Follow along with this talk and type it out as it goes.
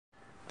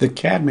The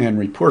Cadman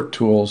Report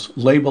Tools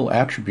label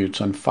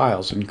attributes on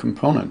files and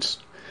components.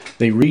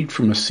 They read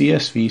from a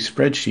CSV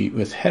spreadsheet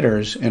with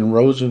headers and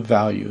rows of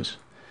values.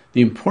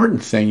 The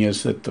important thing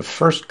is that the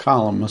first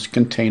column must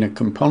contain a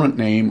component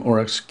name or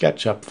a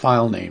SketchUp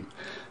file name.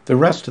 The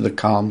rest of the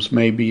columns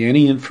may be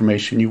any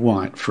information you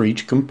want for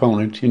each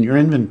component in your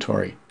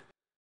inventory.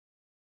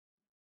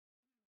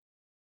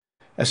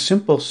 A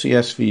simple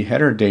CSV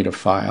header data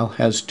file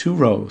has two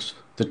rows.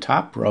 The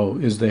top row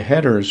is the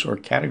headers or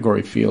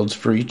category fields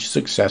for each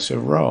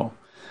successive row.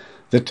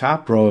 The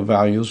top row of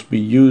values will be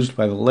used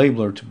by the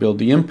labeler to build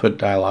the input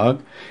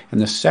dialog, and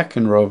the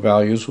second row of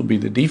values will be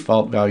the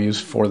default values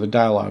for the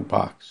dialog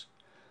box.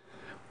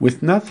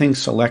 With nothing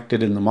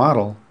selected in the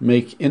model,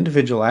 Make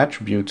Individual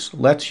Attributes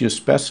lets you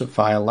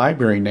specify a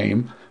library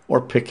name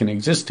or pick an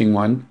existing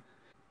one,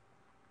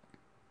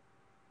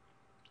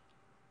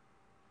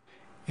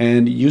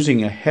 and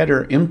using a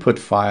header input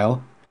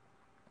file,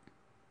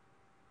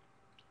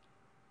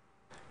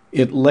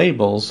 it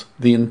labels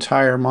the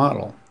entire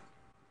model.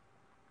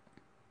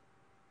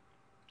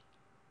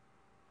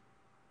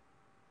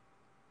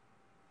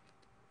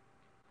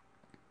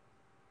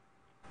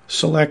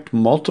 Select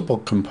multiple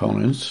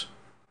components,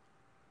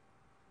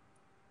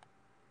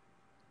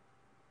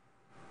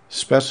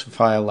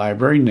 specify a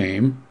library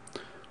name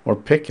or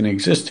pick an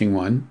existing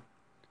one,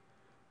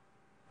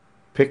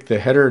 pick the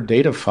header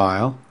data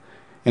file,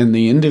 and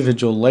the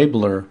individual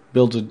labeler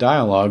builds a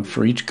dialog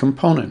for each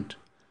component.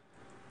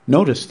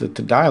 Notice that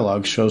the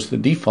dialog shows the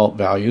default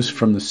values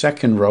from the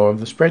second row of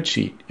the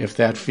spreadsheet if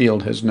that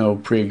field has no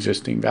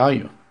pre-existing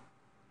value.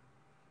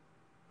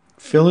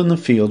 Fill in the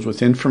fields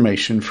with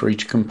information for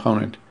each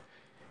component.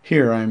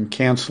 Here I am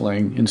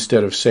canceling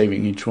instead of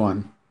saving each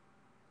one.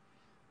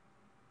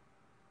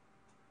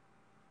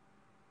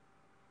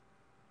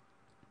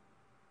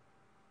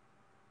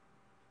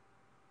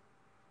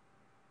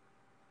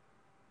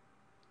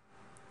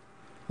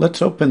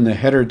 Let's open the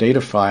header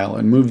data file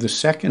and move the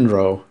second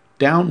row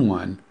down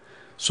one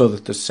so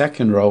that the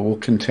second row will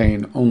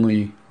contain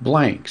only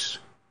blanks.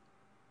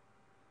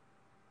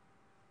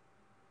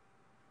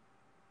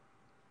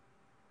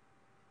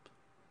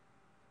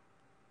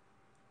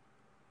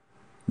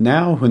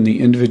 Now when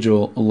the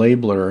individual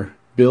labeler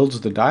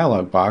builds the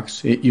dialog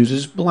box, it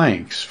uses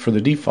blanks for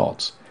the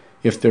defaults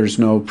if there's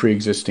no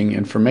pre-existing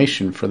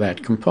information for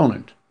that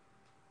component.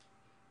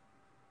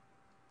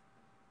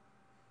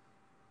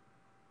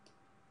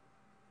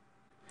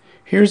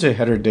 Here's a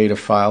header data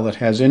file that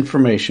has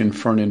information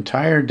for an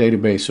entire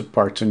database of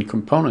parts and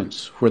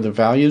components where the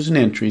values and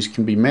entries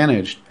can be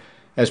managed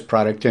as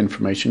product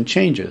information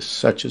changes,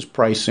 such as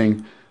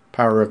pricing,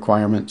 power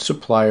requirements,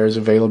 suppliers,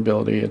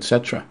 availability,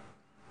 etc.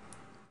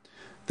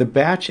 The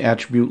batch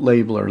attribute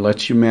labeler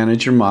lets you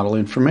manage your model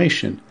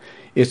information.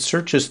 It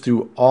searches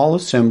through all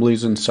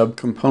assemblies and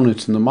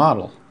subcomponents in the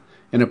model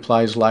and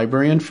applies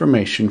library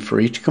information for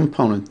each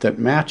component that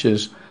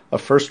matches a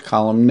first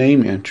column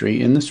name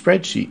entry in the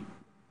spreadsheet.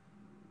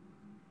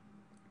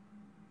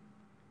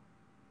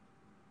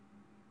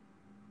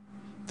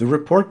 The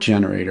report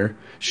generator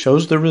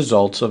shows the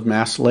results of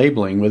mass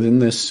labeling within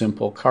this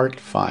simple cart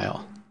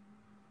file.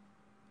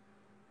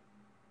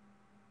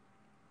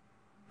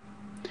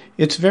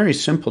 It's very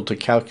simple to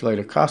calculate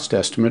a cost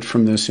estimate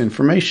from this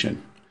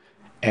information.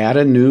 Add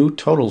a new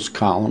totals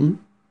column,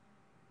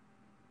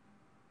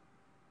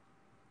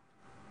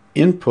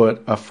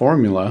 input a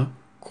formula,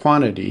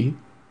 quantity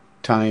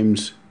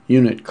times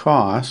unit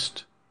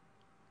cost,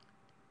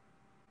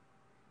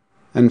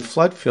 and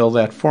flood fill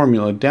that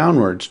formula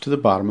downwards to the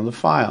bottom of the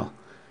file,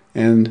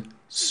 and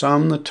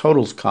sum the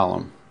totals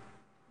column.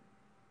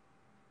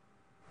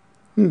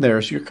 And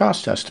there's your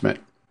cost estimate.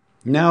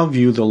 Now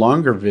view the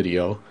longer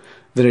video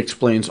that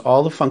explains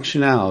all the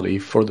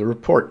functionality for the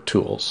report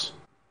tools.